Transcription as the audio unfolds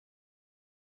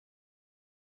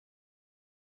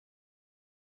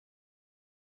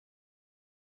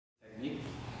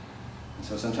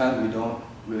So sometimes we don't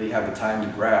really have the time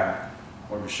to grab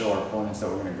or to show our opponents that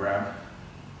we're going to grab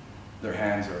their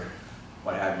hands or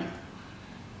what have you.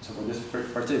 So for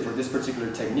this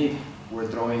particular technique, we're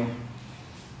throwing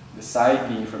the side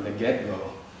knee from the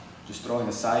get-go, just throwing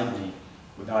the side knee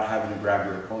without having to grab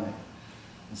your opponent.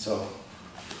 And so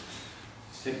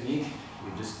this technique,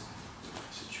 we just,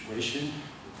 situation,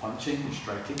 you're punching, you're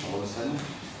striking, all of a sudden,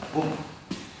 boom,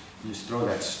 you just throw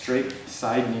that straight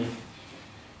side knee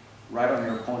right on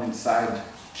your opponent's side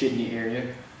kidney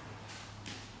area.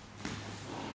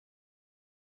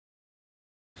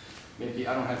 Maybe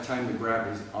I don't have time to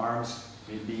grab his arms,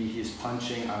 maybe he's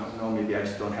punching, I don't know, maybe I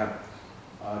just don't have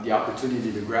the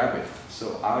opportunity to grab it.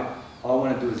 So all I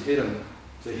want to do is hit him.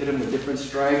 So I hit him with different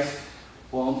strikes,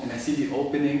 boom, and I see the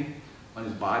opening on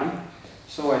his body.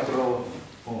 So I throw,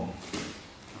 boom,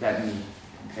 that knee,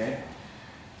 okay?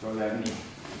 Throw that knee.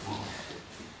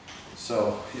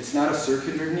 So it's not a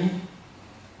circular knee.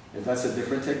 If that's a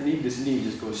different technique, this knee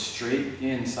just goes straight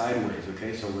in sideways,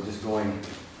 okay? So we're just going,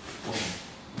 boom,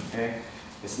 okay?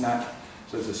 It's not,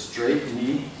 so it's a straight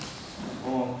knee,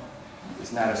 boom.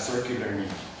 It's not a circular knee,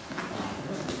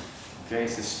 okay?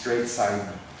 It's a straight side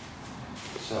knee.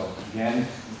 So again,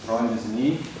 I'm throwing this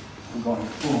knee, I'm going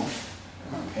boom,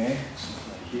 okay? So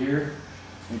right here,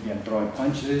 maybe I'm throwing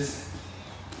punches,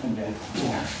 and then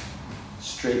boom,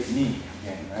 straight knee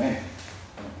again, right?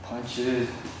 Punches,